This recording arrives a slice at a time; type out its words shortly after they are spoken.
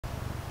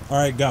All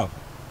right, go.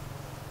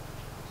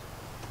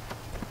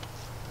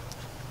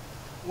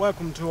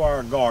 Welcome to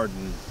our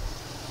garden.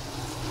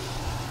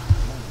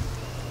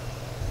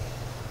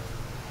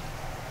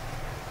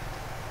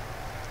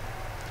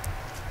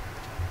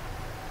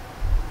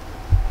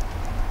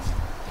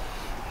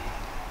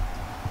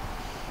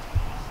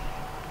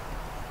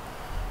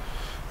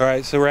 All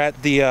right, so we're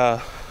at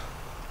the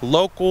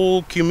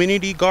local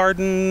community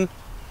garden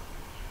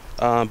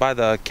by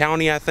the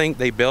county, I think.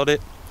 They built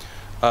it.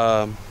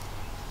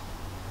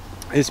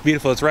 It's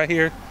beautiful. It's right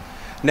here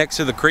next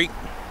to the creek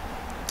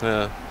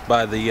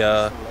by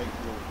the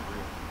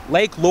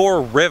Lake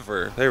Lure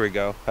River. There we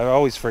go. I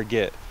always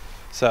forget.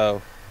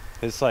 So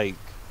it's like,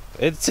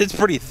 it's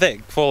pretty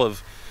thick, full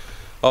of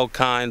all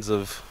kinds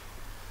of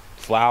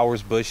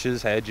flowers,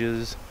 bushes,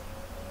 hedges,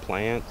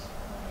 plants.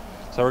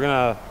 So we're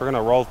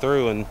gonna roll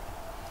through and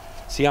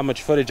see how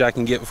much footage I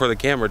can get before the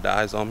camera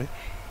dies on me.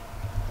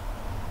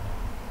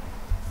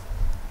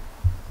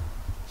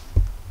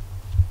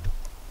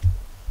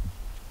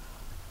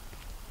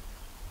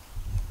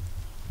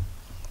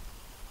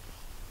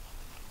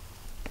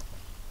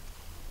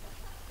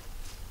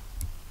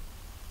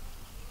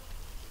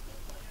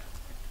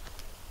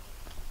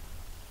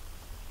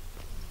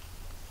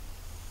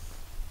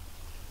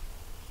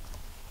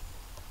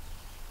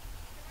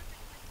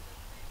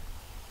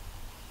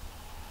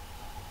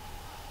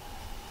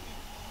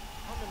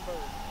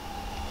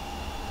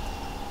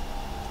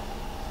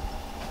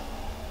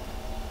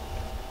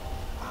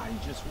 He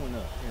just went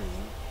up. Here he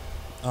went.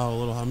 Oh, a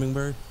little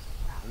hummingbird.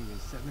 He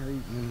was sitting there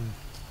eating.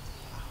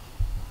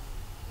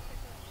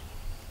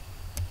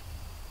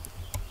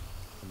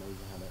 It's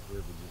amazing how that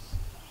river just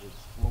is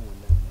flowing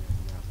down there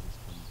and now it just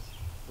comes.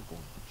 Look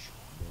on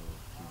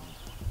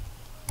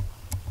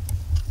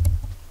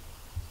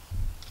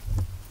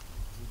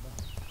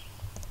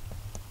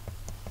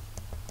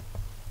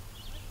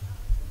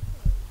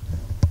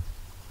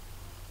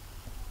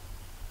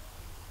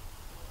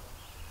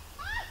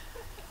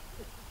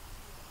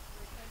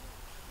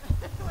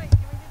Wait, can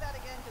we do that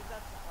again? Because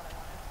that's not what I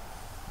wanted.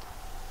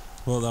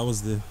 Well, that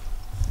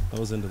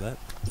was into that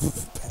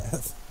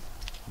path.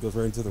 Goes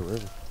right into the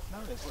river. No,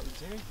 that's what it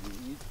tells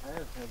you. Each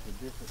path has a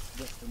different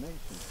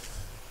destination.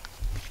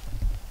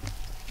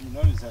 You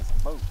notice that's the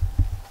boat.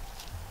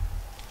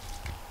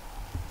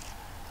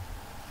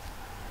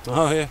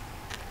 Oh yeah.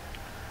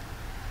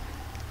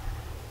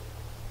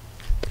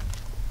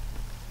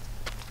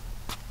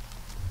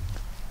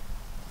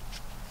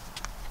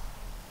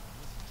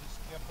 Just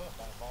kept up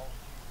by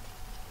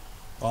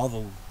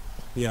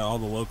volunteers. All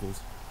the locals.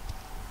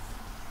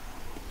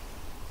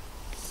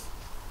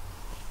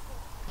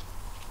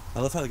 I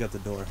love how they got the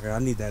door here. I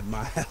need that in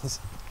my house.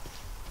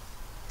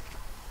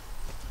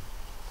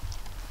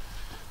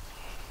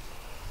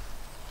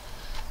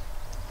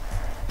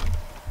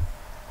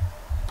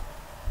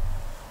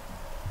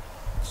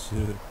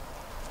 Shit.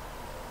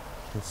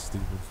 That's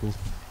stupid cool.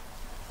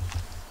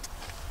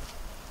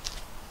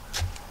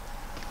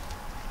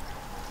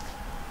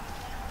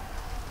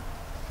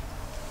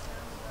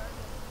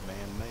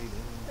 Man-made.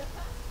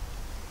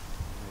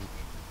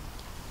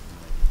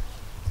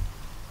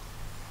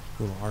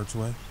 Little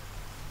archway.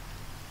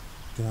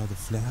 Get all the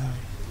flowers.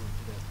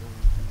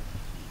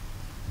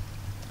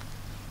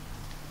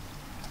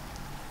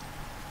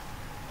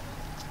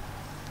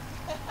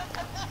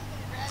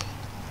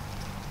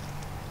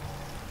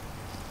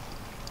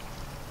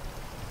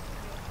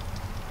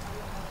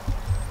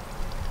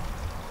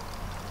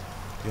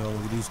 Yo,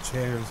 look at these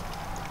chairs.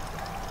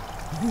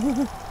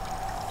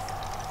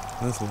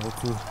 That's a little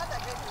cool.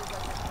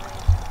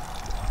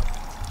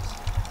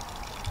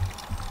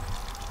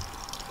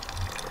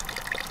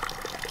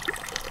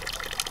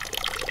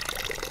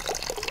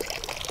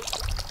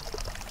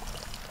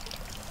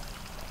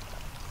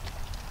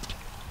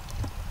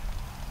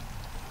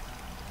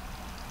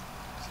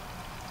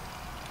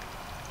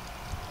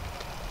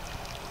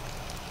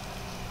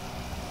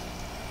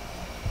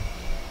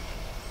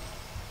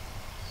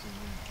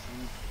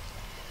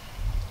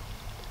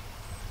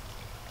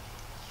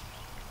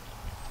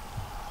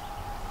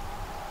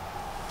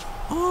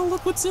 Oh,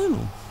 look what's in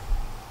them.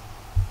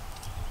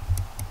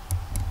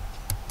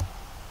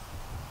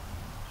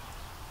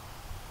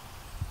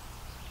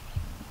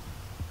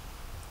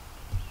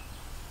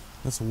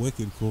 That's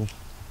wicked cool.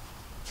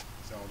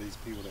 It's all these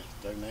people that's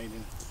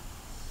donating.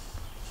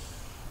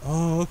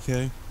 Oh,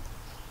 okay.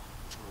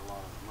 Where a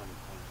lot of money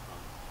comes from.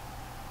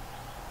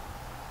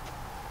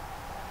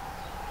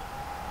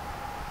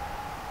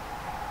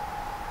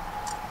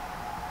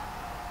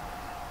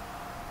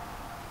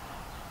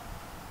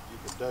 You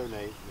can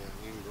donate and then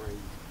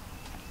engrave.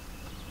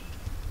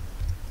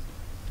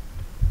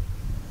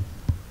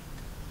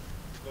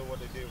 Look what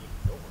they did with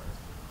the door.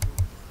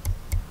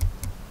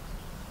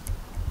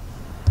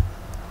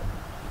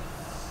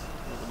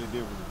 Look what they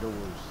did with the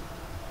doors.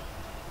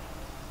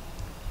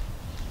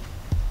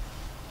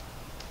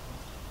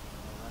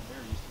 Right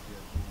there used to be a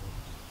door.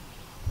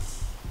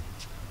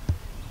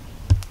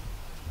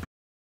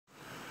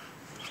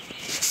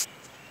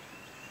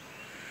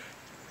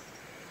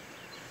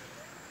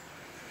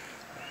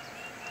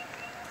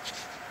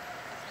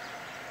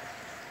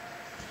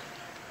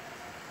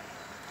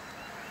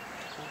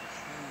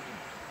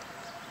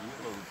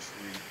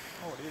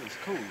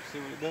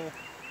 though?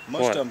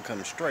 Most What? of them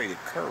come straight. It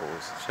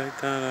curls.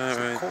 Check that out It's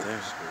a right there.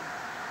 corkscrew.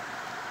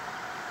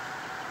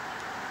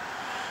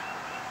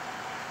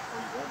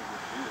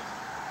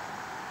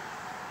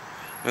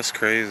 That's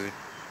crazy.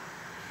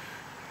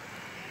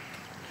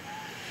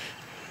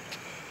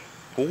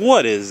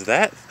 What is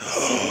that?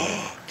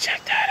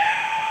 Check that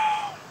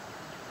out.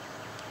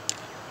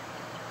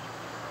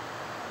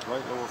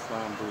 Lake Lower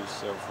Flying Bridge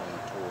cell phone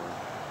tour.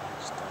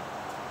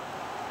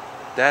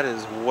 Stuff. That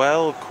is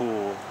well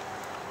cool.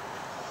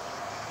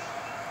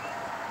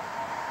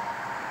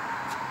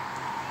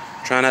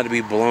 Try not to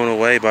be blown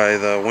away by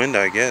the wind,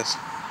 I guess.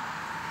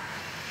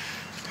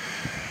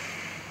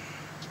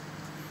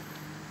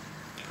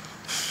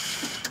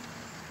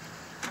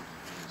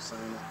 Seen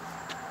it?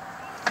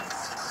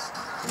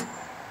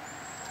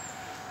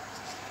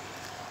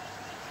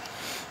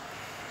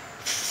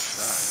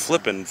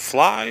 Flipping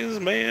flies,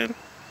 man.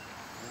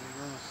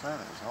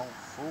 It's all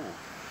full.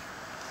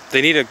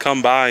 They need to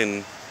come by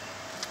and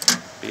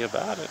be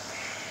about it.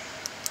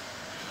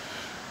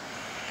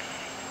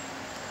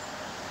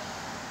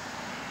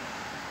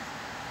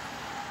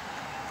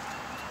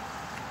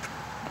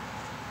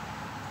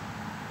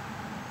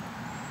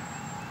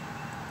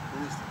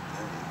 What is the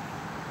day?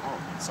 Oh,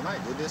 somebody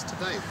did this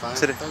today.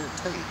 Today.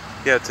 5/13.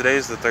 Yeah,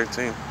 today's the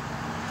 13th.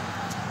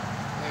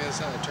 Yeah, it's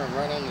how it turned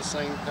right on the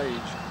same page.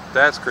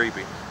 That's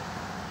creepy.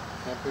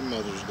 Happy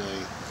Mother's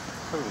Day.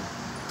 Cool.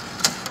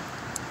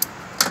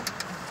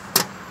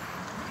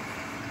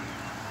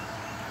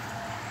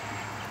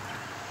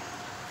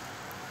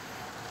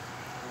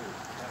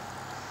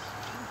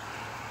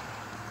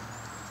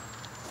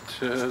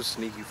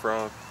 Sneaky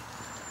frog.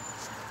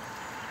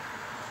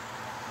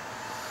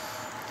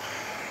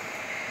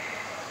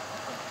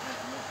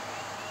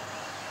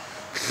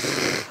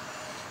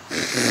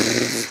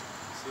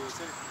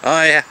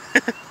 Oh yeah.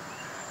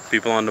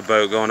 People on the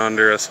boat going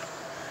under us.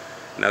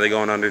 Now they're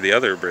going under the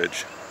other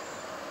bridge.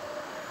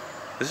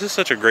 This is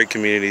such a great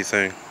community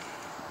thing.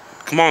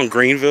 Come on,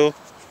 Greenville.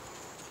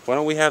 Why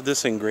don't we have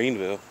this in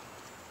Greenville?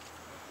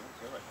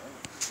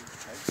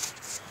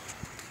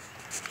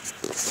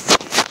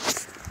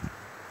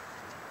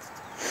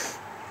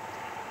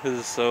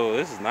 This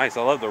is nice.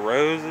 I love the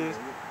roses.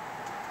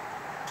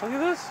 Look at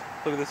this.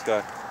 Look at this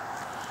guy.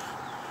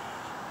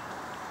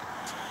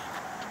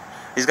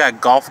 He's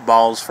got golf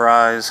balls for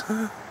eyes.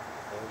 And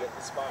get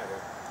the spider.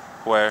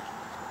 Where?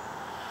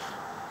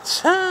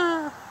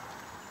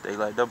 They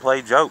like to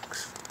play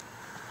jokes.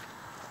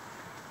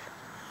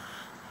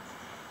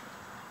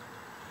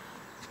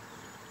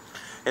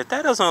 If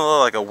that doesn't look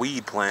like a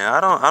weed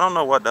plant, I don't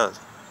know what does.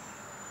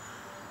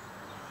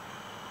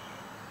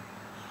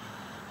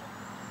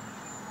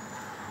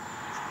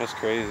 That's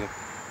crazy.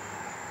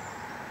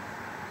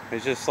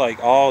 It's just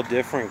like all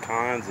different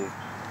kinds of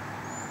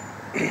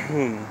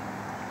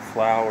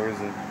flowers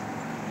and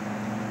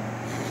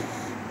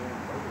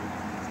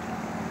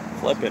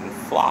flipping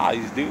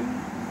flies, dude.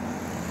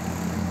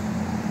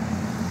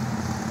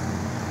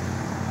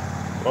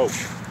 Whoa.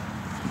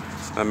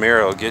 That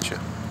mirror will get you.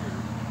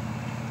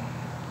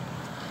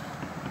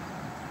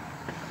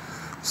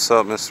 What's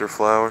up, Mr.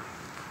 Flower?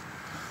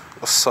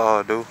 What's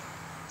up, dude?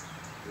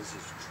 This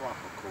is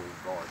tropical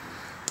garden.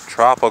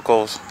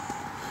 Tropicals.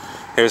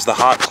 Here's the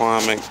hot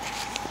climate.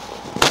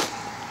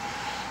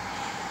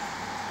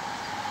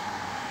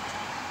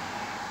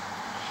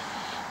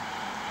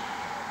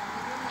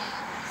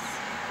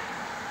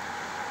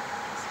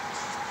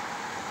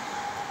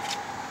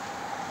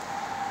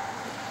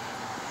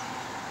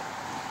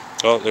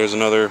 Oh, there's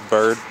another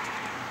bird.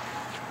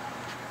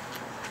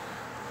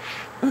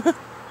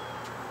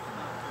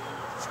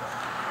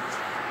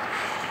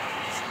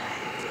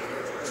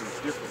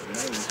 Different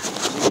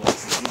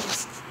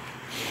names.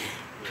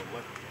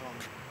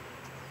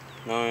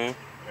 Oh yeah.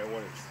 And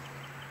what is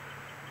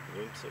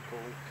whimsical?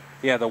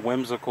 Yeah, the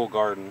whimsical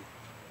garden.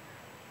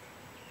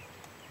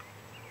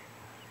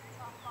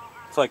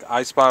 It's like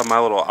I Spy My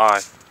Little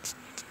Eye.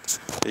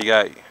 You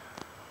got.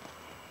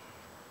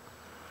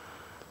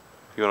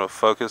 You want to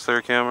focus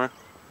there, camera?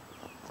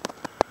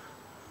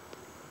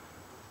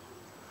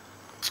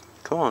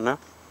 Come on now.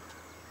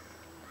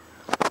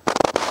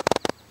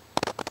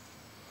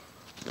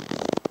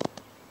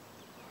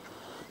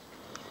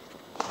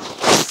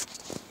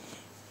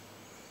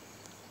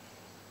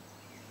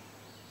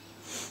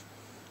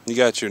 You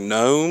got your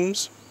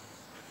gnomes.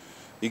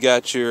 You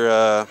got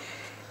your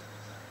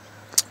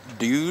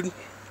dude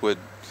with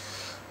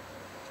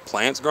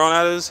plants growing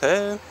out of his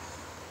head.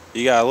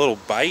 You got a little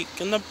bike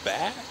in the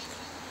back.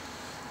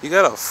 You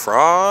got a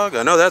frog.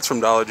 I know that's from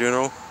Dollar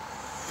General.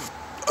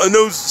 I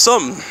know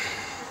something.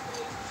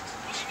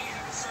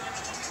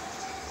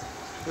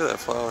 Look at that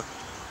flower.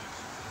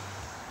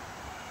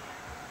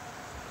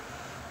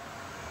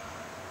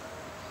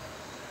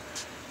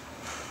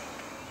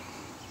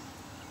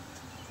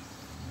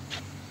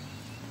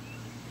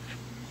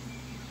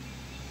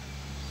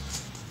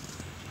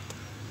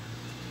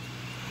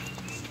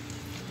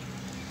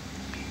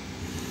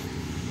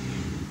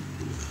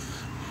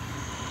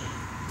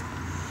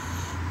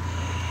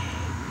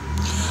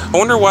 I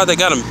wonder why they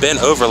got them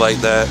bent over like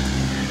that.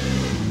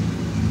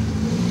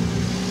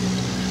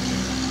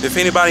 If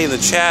anybody in the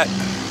chat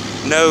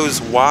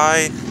knows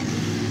why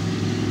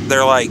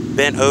they're like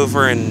bent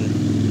over and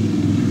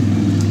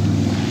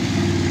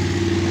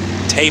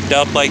taped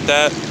up like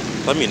that,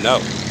 let me know.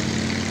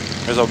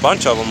 There's a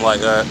bunch of them like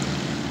that.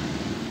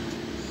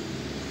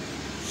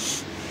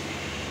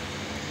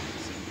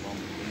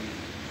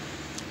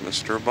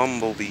 Mr.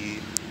 Bumblebee.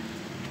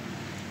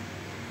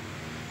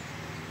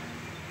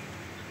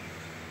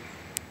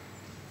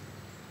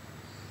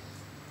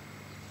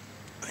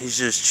 He's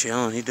just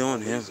chilling. He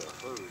doing him.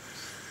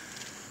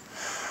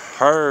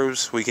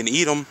 Herbs. We can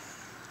eat them.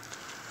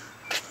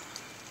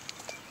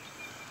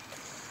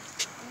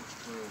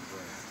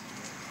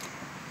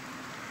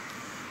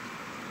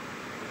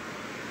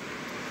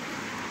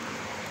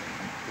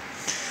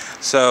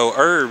 So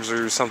herbs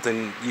are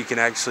something you can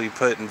actually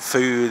put in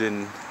food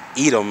and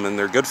eat them, and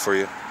they're good for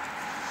you.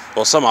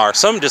 Well, some are.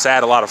 Some just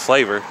add a lot of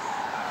flavor.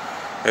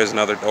 There's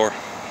another door.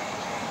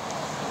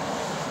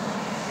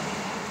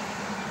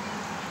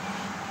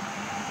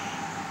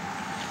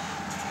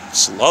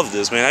 Just love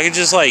this, man.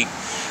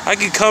 I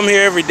could come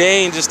here every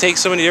day and just take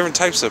so many different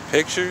types of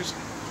pictures.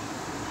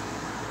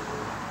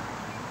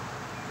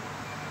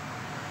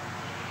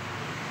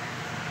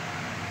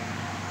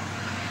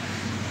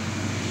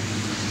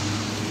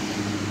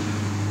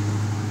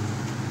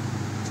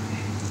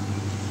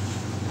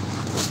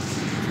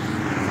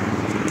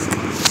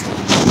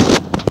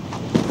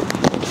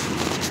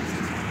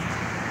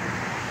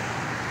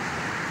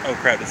 Oh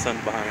crap, the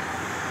sun's behind me.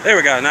 There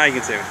we go, now you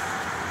can see me.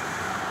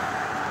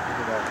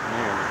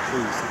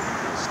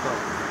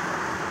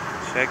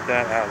 Check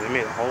that out. They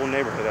made a whole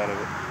neighborhood out of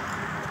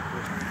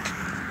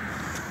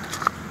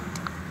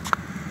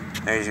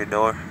it. There's your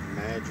door.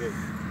 Magic.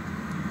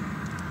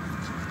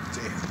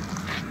 Damn.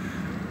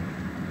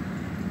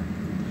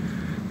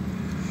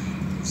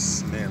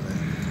 Smell it.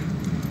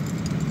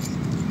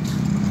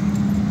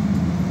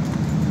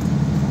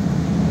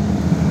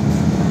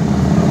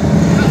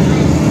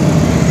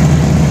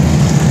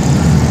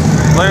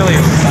 Clearly,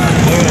 it's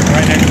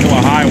right next to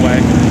a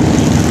highway.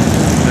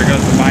 There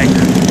goes the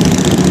biker.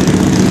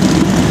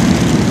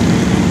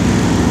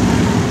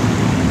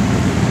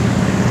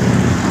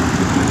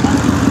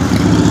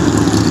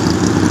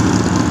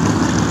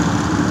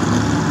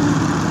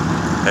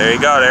 There you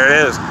go, there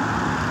it is.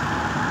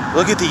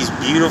 Look at these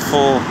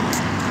beautiful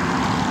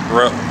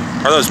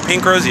are those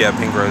pink roses? Yeah,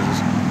 pink roses.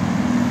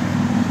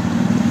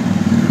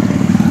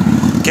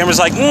 Camera's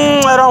like,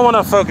 I don't want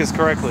to focus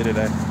correctly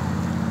today.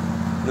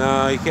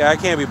 No, I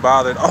can't be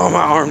bothered. Oh,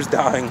 my arm's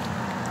dying.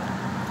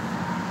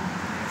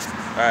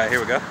 Alright,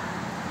 here we go.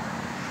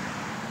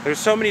 There's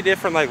so many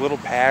different like little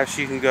paths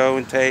you can go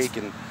and take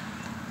and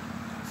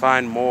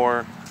find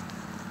more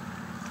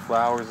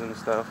flowers and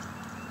stuff.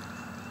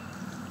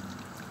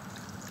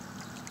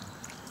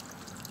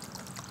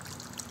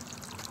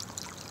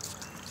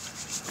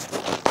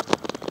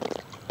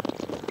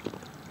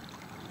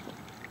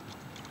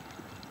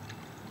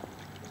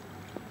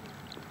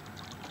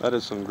 That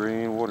is some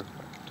green water.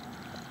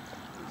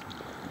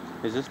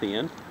 Is this the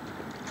end?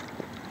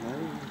 No,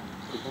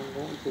 keep on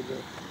going to the...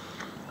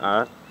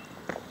 Alright.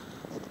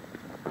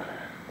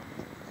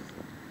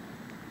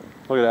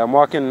 Look at that. I'm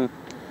walking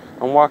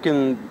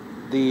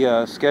the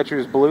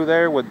Skechers blue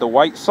there with the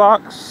white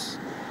socks.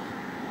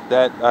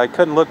 That I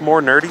couldn't look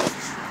more nerdy.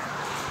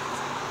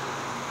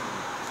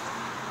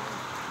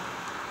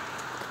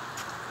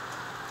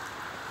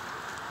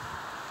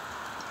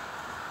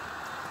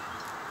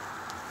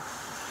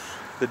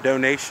 The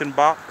donation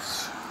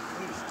box.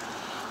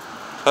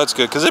 That's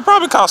good, because it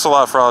probably costs a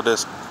lot for all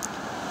this.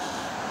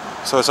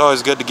 So it's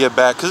always good to give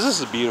back, because this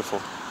is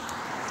beautiful.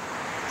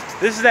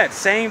 This is that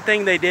same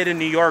thing they did in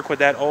New York with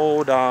that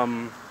old,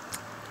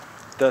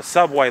 the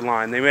subway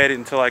line. They made it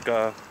into like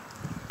a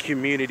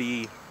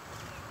community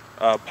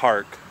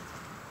park.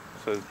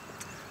 So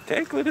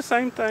technically the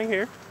same thing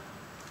here.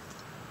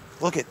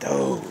 Look at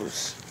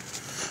those.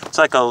 It's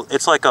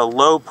like a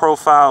low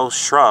profile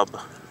shrub.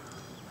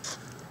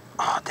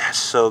 Oh, that's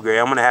so great.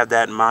 I'm gonna have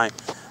that in my,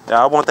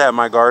 I want that in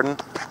my garden.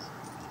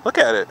 Look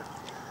at it.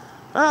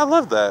 I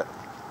love that.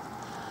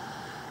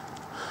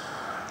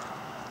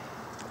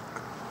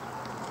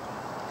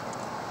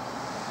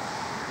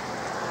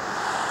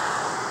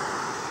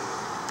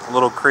 A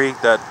little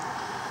creek that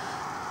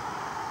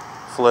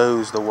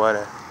flows the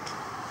water.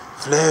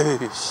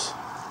 Flows.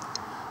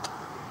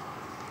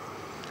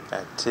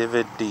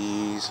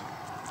 Activities.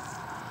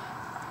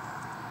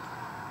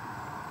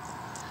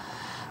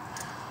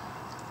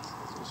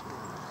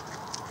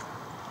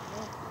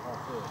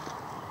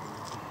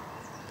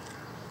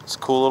 It's a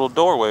cool little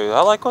doorway.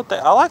 I like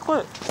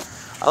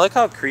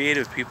how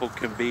creative people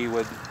can be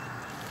with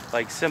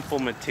like simple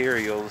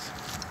materials.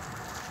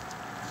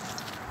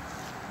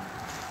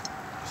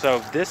 So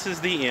this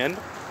is the end,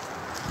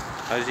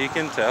 as you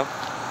can tell,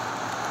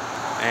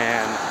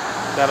 and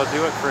that'll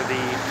do it for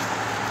the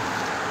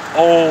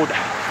old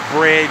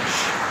bridge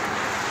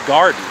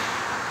garden.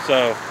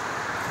 So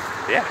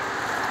yeah.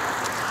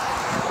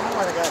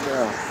 I got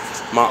there.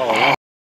 My